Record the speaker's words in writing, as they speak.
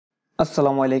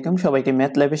আসসালামু আলাইকুম, সবাইকে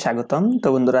ম্যাথল্যাবে স্বাগতম। তো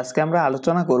বন্ধুরা, আজকে আমরা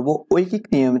আলোচনা করব ঐকিক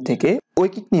নিয়ম থেকে।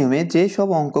 ঐকিক নিয়মে যে সব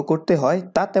অঙ্ক করতে হয়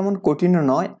তা তেমন কঠিনও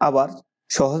নয়, আবার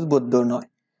সহজবোধ্য নয়।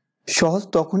 সহজ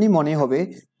তখনই মনে হবে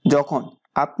যখন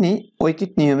আপনি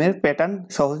ঐকিক নিয়মের প্যাটার্ন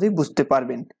সহজেই বুঝতে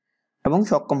পারবেন এবং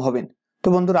সক্ষম হবেন। তো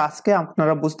বন্ধুরা, আজকে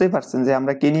আপনারা বুঝতেই পারছেন যে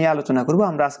আমরা কি নিয়ে আলোচনা করব।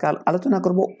 আমরা আজকে আলোচনা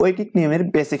করব ঐকিক নিয়মের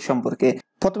বেসিক সম্পর্কে।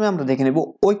 প্রথমে আমরা দেখে নেব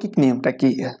ঐকিক নিয়মটা কি।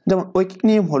 যেমন ঐকিক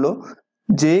নিয়ম হলো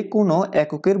যে কোনো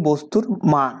এককের বস্তুর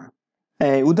মান।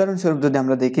 উদাহরণস্বরূপ যদি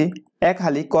আমরা দেখি, এক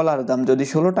হালি কলার দাম যদি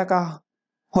 16 টাকা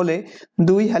হলে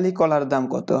 2 হালি কলার দাম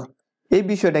কত। এই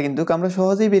বিষয়টা কিন্তু আমরা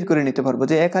সহজেই বের করে নিতে পারবো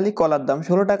যে এক হালি কলার দাম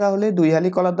 16 টাকা হলে 2 হালি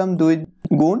কলার দাম 2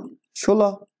 গুণ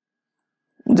 16,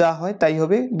 যা হয় তাই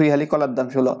হবে 2 হালি কলার দাম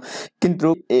 16। কিন্তু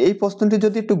এই প্রশ্নটি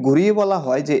যদি একটু ঘুরিয়ে বলা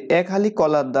হয় যে এক হালি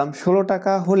কলার দাম 16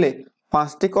 টাকা হলে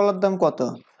 5টি কলার দাম কত,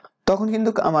 তখন কিন্তু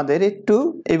আমাদের একটু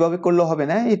এইভাবে করলে হবে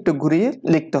না, একটু ঘুরিয়ে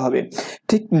লিখতে হবে।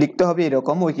 ঠিক লিখতে হবে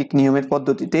এরকম ঐকিক নিয়মের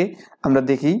পদ্ধতিতে। আমরা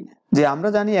দেখি যে আমরা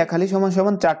জানি এক হালি সমান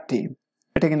সমান 4টি,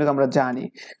 এটা কিন্তু আমরা জানি,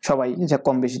 সবাই যা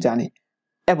কম বেশি জানি।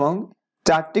 এবং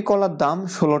 4টি কলার দাম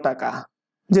 16 টাকা,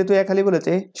 যেহেতু এক হালি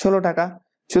বলেছে 16 টাকা,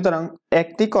 সুতরাং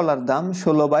একটি কলার দাম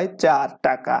 16/4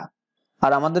 টাকা।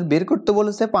 আর আমাদের বের করতে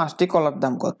বলেছে 5টি কলার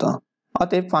দাম কত,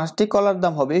 অতএব 5টি কলার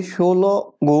দাম হবে 16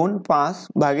 গুণ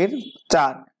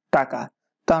 5/4 টাকা।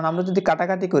 কারণ আমরা যদি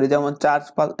কাটাকাটি করি, যেমন 4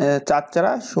 4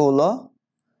 16,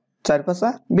 4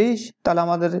 5 20, তাহলে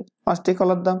আমাদের 5টি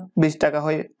কলার দাম 20 টাকা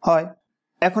হয়।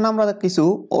 এখন আমরা কিছু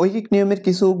ঐকিক নিয়মের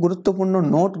কিছু গুরুত্বপূর্ণ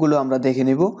নোটগুলো আমরা দেখে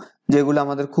নিব, যেগুলো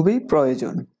আমাদের খুবই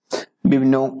প্রয়োজন।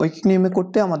 বিভিন্ন ঐকিক নিয়মে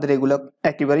করতে আমাদের এগুলো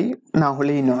একেবারেই না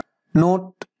হলেই নয়। নোট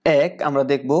 1 আমরা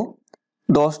দেখব,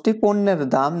 10টি পণ্যের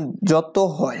দাম যত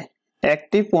হয়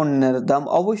একটি পণ্যের দাম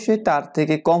অবশ্যই তার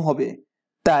থেকে কম হবে,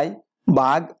 তাই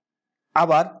ভাগ।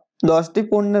 আবার 10টি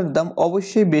পণ্যের দাম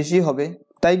অবশ্যই বেশি হবে,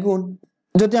 তাই গুণ।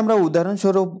 যদি আমরা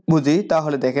উদাহরণস্বরূপ বুঝি,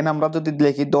 তাহলে দেখেন, আমরা যদি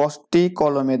লিখি 10টি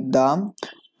কলমের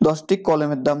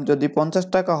দাম যদি 50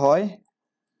 টাকা হয়,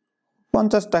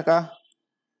 50 টাকা,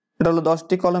 এটা হলো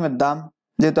 10টি কলমের দাম।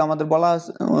 যেহেতু আমাদের বলা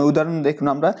উদাহরণ দেখুন,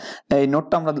 আমরা এই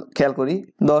নোটটা আমরা খেয়াল করি,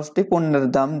 10টি পণ্যের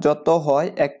দাম যত হয়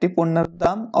একটি পণ্যের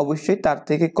দাম অবশ্যই তার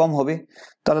থেকে কম হবে।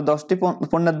 তাহলে 10টি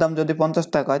পণ্যের দাম যদি 50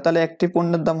 টাকা হয়, তাহলে একটি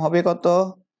পণ্যের দাম হবে কত?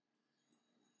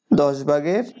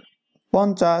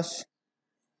 10/50।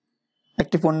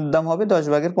 একটি পণ্যের দাম হবে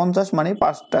 10/50, মানে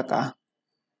 5 টাকা।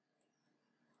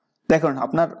 দেখুন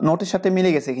আপনার নোটের সাথে মিলে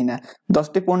গেছে কিনা।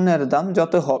 10টি পণ্যের দাম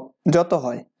যত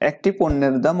হয় একটি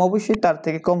পণ্যের দাম অবশ্যই তার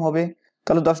থেকে কম হবে।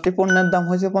 তাহলে 10টি পণ্যের দাম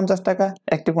হয়েছে 50 টাকা,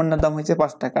 একটি পণ্যের দাম হয়েছে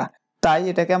 5 টাকা। তাই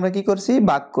এটাকে আমরা কি করছি?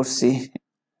 ভাগ করছি।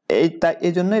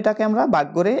 এই জন্য এটাকে আমরা ভাগ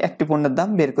করে একটি পণ্যের দাম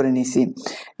বের করে নিয়েছি।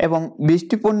 এবং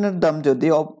 20টি পণ্যের দাম যদি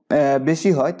বেশি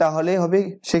হয়, তাহলে হবে,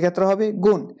 সেক্ষেত্রে হবে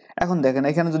গুণ। এখন দেখেন,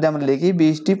 এখানে যদি আমরা লিখি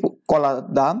 20টি কলার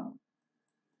দাম,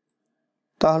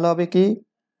 তাহলে হবে কি,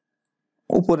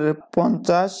 উপরের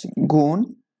 50 গুণ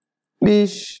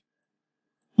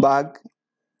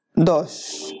 20/10।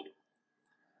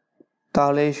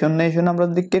 তাহলে এই শূন্য আমরা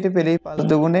যদি কেটে ফেলি, 5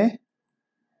 দুগুণে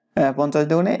 50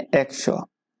 দুগুণে 100,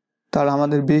 তাহলে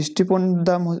আমাদের 20টি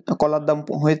কলার দাম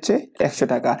হয়েছে 100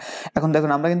 টাকা। এখন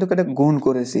দেখুন, আমরা কিন্তু এটা গুণ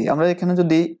করেছি। আমরা এখানে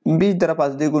যদি 20 দ্বারা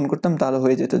 5 দিয়ে গুণ করতাম তাহলে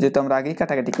হয়ে যেত, যেহেতু আমরা আগেই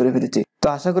কাটাকাটি করে ফেলেছি। তো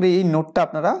আশা করি এই নোটটা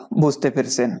আপনারা বুঝতে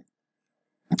পেরেছেন।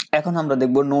 এখন আমরা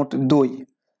দেখব নোট 2,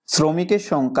 শ্রমিকের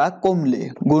সংখ্যা কমলে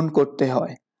গুণ করতে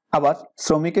হয়, আবার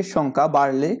শ্রমিকের সংখ্যা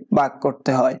বাড়লে ভাগ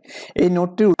করতে হয়। এই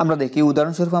নোটটি আমরা দেখি,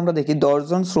 উদাহরণস্বরূপ আমরা দেখি 10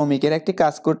 জন শ্রমিকের একটি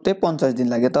কাজ করতে 50 দিন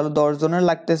লাগে, তাহলে 10 জনের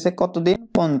লাগতেছে কত দিন?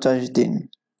 50 দিন।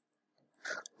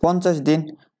 50 দিন।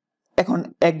 এখন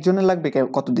একজনের লাগবে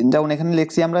কতদিন? যেমন এখানে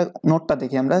লিখছি, আমরা নোটটা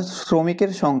দেখি, আমরা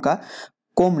শ্রমিকের সংখ্যা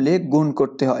কমলে গুণ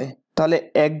করতে হয়, তাহলে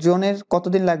একজনের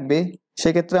কতদিন লাগবে?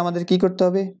 সেক্ষেত্রে আমাদের কি করতে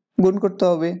হবে? গুণ করতে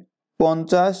হবে।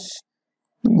 50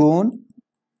 গুণ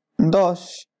 10।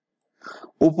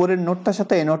 উপরের নোটটার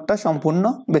সাথে এই নোটটা সম্পূর্ণ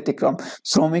ব্যতিক্রম।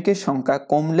 শ্রমিকের সংখ্যা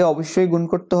কমলে অবশ্যই গুণ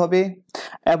করতে হবে,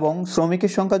 এবং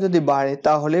শ্রমিকের সংখ্যা যদি বাড়ে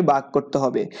তাহলে ভাগ করতে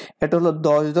হবে। এটা হলো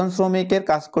 10 জন শ্রমিকের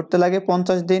কাজ করতে লাগে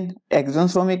 50 দিন, একজন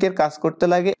শ্রমিকের কাজ করতে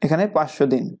লাগে এখানে 500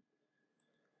 দিন।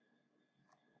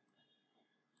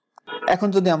 এখন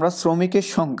যদি আমরা শ্রমিকের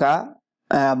সংখ্যা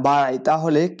বাড়াই,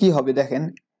 তাহলে কি হবে? দেখেন,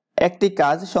 একটি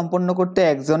কাজ সম্পন্ন করতে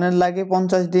একজনের লাগে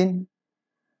 50 দিন,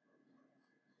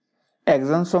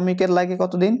 একজন শ্রমিকের লাগে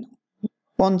কতদিন?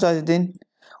 50 দিন।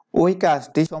 ওই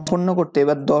কাজটি সম্পন্ন করতে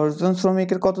এবার 10 জন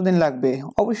শ্রমিকের কতদিন লাগবে?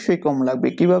 অবশ্যই কম লাগবে।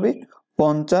 কিভাবে?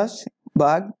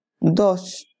 50/10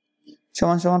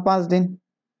 = 5 দিন।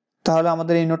 তাহলে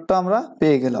আমাদের এই নোটটা আমরা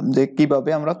পেয়ে গেলাম যে কিভাবে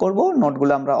আমরা করব।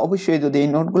 নোটগুলো আমরা অবশ্যই যদি এই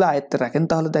নোটগুলো আয়ত্তে রাখেন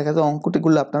তাহলে দেখা যায়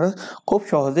অঙ্কটিগুলো আপনারা খুব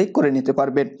সহজেই করে নিতে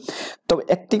পারবেন। তবে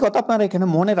একটি কথা আপনারা এখানে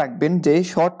মনে রাখবেন যে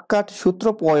শর্টকাট সূত্র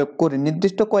প্রয়োগ করে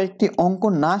নির্দিষ্ট কয়েকটি অঙ্ক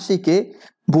না শিখে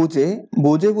বুঝে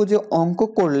বুঝে অঙ্ক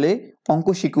করলে অঙ্ক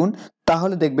শিখুন,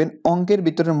 তাহলে দেখবেন অঙ্কের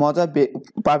ভিতরে মজা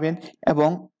পাবেন এবং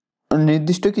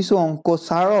নির্দিষ্ট কিছু অঙ্ক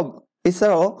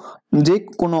এছাড়াও যে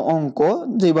কোনো অঙ্ক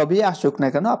যেভাবেই আসুক না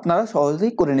কেন আপনারা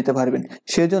সহজেই করে নিতে পারবেন।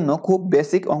 সেজন্য খুব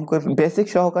বেসিক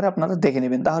সহকারে আপনারা দেখে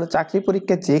নেবেন, তাহলে চাকরি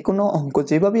পরীক্ষায় যে কোনো অঙ্ক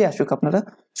যেভাবেই আসুক আপনারা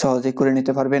সহজেই করে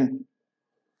নিতে পারবেন।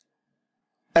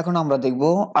 এখন আমরা দেখব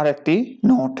আরেকটি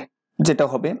নোট, যেটা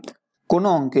হবে কোন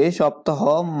অঙ্কে সপ্তাহ,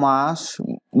 মাস,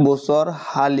 বছর,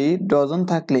 হালি, ডজন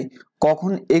থাকলে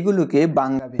কখন এগুলোকে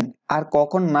ভাঙাবেন আর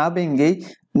কখন না ভেঙেই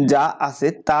যা আছে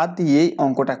তা দিয়েই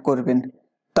অঙ্কটা করবেন।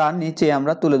 তার নিচে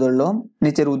আমরা তুলে ধরলাম,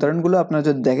 নিচের উদাহরণগুলো আপনারা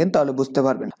যদি দেখেন তাহলে বুঝতে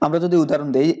পারবেন। আমরা যদি উদাহরণ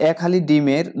দেই, 1 হালি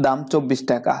ডিমের দাম 24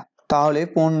 টাকা, তাহলে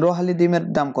 15 হালি ডিমের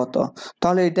দাম কত?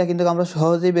 তাহলে এটা কিন্তু আমরা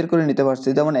সহজেই বের করে নিতে পারছি।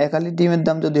 যেমন 1 হালি ডিমের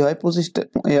দাম যদি হয়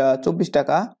 24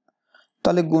 টাকা,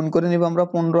 তাহলে গুণ করে নিব আমরা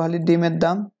 15 হালি ডিমের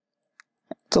দাম।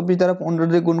 24 দ্বারা 15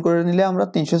 দিয়ে গুণ করে নিলে আমরা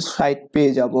 360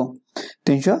 পেয়ে যাব,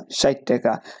 360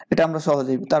 টাকা। এটা আমরা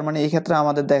সহজেই, তার মানে এই ক্ষেত্রে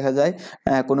আমাদের দেখা যায়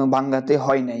কোনো ভাঙাতে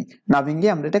হয় নাই, না ভেঙে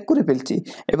আমরা এটা করে ফেলছি।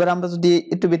 এবার আমরা যদি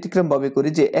একটু ব্যতিক্রম ভাবে করি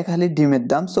যে 1 হালি ডিমের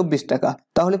দাম 24 টাকা,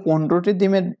 তাহলে 15টি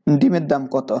ডিমের দাম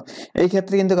কত? এই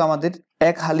ক্ষেত্রে কিন্তু আমাদের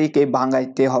 1 হালিকে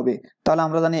ভাঙাইতে হবে। তাহলে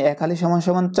আমরা জানি 1 হালি সমান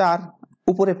সমান 4।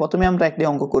 উপরে প্রথমে আমরা একটি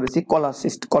অঙ্ক করেছি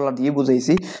কলা দিয়ে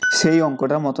বুঝাইছি, সেই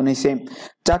অঙ্কটার মতনই সেম।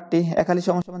 4টি 1 হালি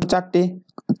সমান সমান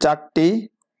 4টি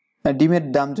ডিমের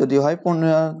দাম যদি হয়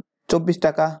 24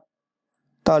 টাকা,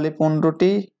 তাহলে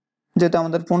 15টি, যেহেতু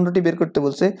আমাদের 15টি বের করতে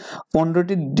বলছে,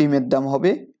 15টি ডিমের দাম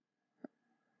হবে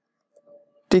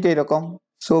ঠিক এইরকম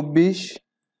 24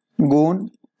 গুণ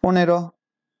 15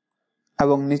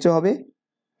 এবং নিচে হবে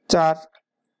 4।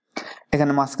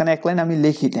 এখানে মাঝখানে এক লাইন আমি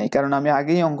লিখি নাই, কারণ আমি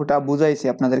আগেই অঙ্কটা বুঝাইছি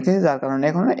আপনাদেরকে, যার কারণে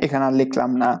এখন এখানে আর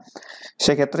লিখলাম না।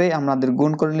 সেক্ষেত্রে আমাদের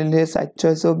গুণ করে নিলে 4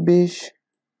 6 24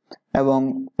 এবং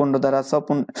 15 দ্বারা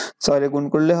 6 গুণ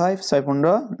করলে হয় 6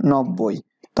 15 90।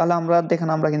 তাহলে আমরা দেখেন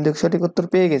আমরা কিন্তু সঠিক উত্তর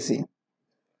পেয়ে গেছি।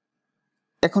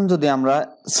 এখন যদি আমরা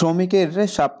শ্রমিকের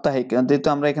সাপ্তাহিক, যেহেতু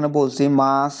আমরা এখানে বলছি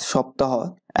মাস, সপ্তাহ,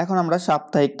 এখন আমরা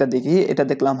সাপ্তাহিকটা দেখি। এটা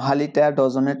দেখলাম হালিটা,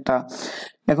 ডজনেরটা।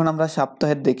 এখন আমরা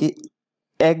সপ্তাহের দেখি।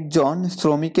 একজন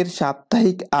শ্রমিকের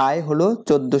সাপ্তাহিক আয় হলো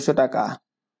 1400 টাকা,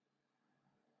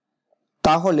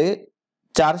 তাহলে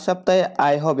 4 সপ্তাহে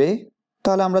আয় হবে,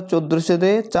 তাহলে আমরা 1400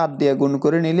 দিয়ে 4 দিয়ে গুণ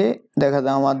করে নিলে দেখা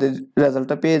যায় আমাদের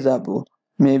রেজাল্টটা পেয়ে যাব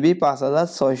মেবি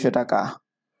 5600 টাকা।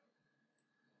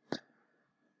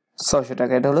 600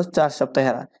 টাকা, এটা হলো 4 সপ্তাহে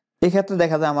হারা। এক্ষেত্রে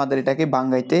দেখা যায় আমাদের এটাকে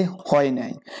ভাঙাইতে হয়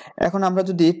নাই। এখন আমরা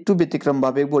যদি একটু ব্যতিক্রম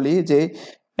ভাবে বলি যে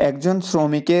একজন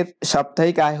শ্রমিকের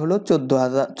সাপ্তাহিক আয় হলো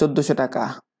 1400 টাকা,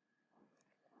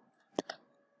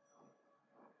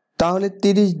 তাহলে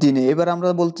 30 দিনে, এবার আমরা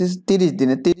বলছি 30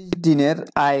 দিনের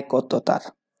আয় কত তার,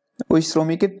 ওই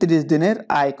শ্রমিকের 30 দিনের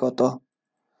আয়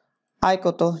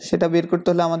কত সেটা বের করতে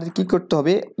হলে আমাদের কি করতে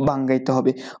হবে? ভাঙাইতে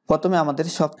হবে। প্রথমে আমাদের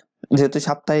যেহেতু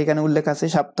সপ্তাহে এখানে উল্লেখ আছে,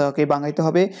 সপ্তাহকে ভাঙাইতে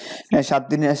হবে, 7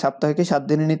 দিনে, সপ্তাহকে 7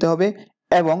 দিনে নিতে হবে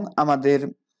এবং আমাদের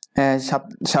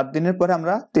 7 দিনের পরে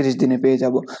আমরা 30 দিনে পেয়ে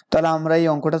যাব। তাহলে আমরা এই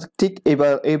অঙ্কটা ঠিক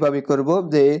এইভাবে করব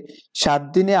যে 7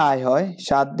 দিনে আয় হয়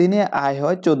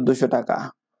 1400 টাকা,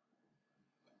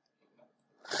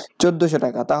 1400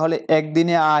 টাকা। তাহলে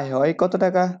একদিনে আয় হয় কত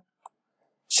টাকা?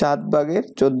 7 ভাগের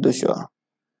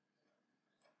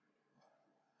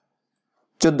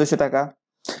 1400 টাকা।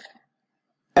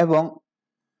 এবং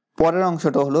পরের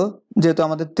অংশটা হলো, যেহেতু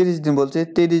আমাদের 30 দিন বলছে,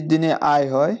 30 দিনে আয়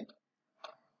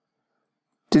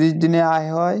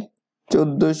হয়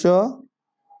 1400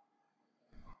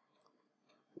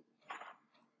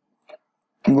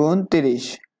 গুণ 30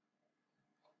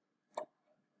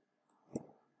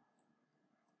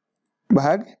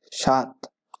 ভাগ 7।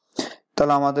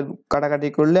 তাহলে আমাদের কাটাকাটি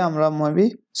করলে আমরা মেবি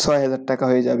 6000 টাকা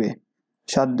হয়ে যাবে।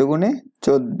 7 দুগুণে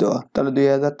 14, তাহলে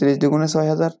 2000, 30 দুগুণে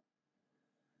 6000।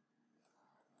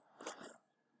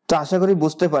 তো আশা করি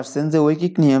বুঝতে পারছেন যে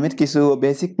ঐকিক নিয়মের কিছু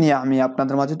বেসিক নিয়ে আমি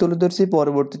আপনাদের মাঝে তুলে ধরছি।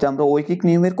 পরবর্তীতে আমরা ঐকিক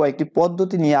নিয়মের কয়েকটি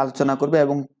পদ্ধতি নিয়ে আলোচনা করব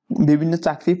এবং বিভিন্ন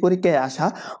চাকরি পরীক্ষায় আসা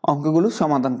অঙ্কগুলো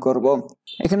সমাধান করব।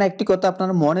 এখানে একটি কথা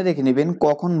আপনারা মনে রেখে নেবেন,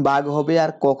 কখন ভাগ হবে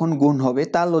আর কখন গুণ হবে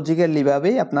তা লজিক্যালি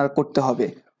ভাবেই আপনারা করতে হবে।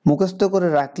 মুখস্থ করে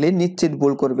রাখলে নিশ্চিত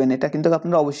ভুল করবেন, এটা কিন্তু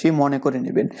আপনারা অবশ্যই মনে করে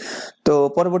নেবেন। তো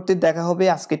পরবর্তীতে দেখা হবে,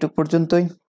 আজকে এটুকু পর্যন্তই।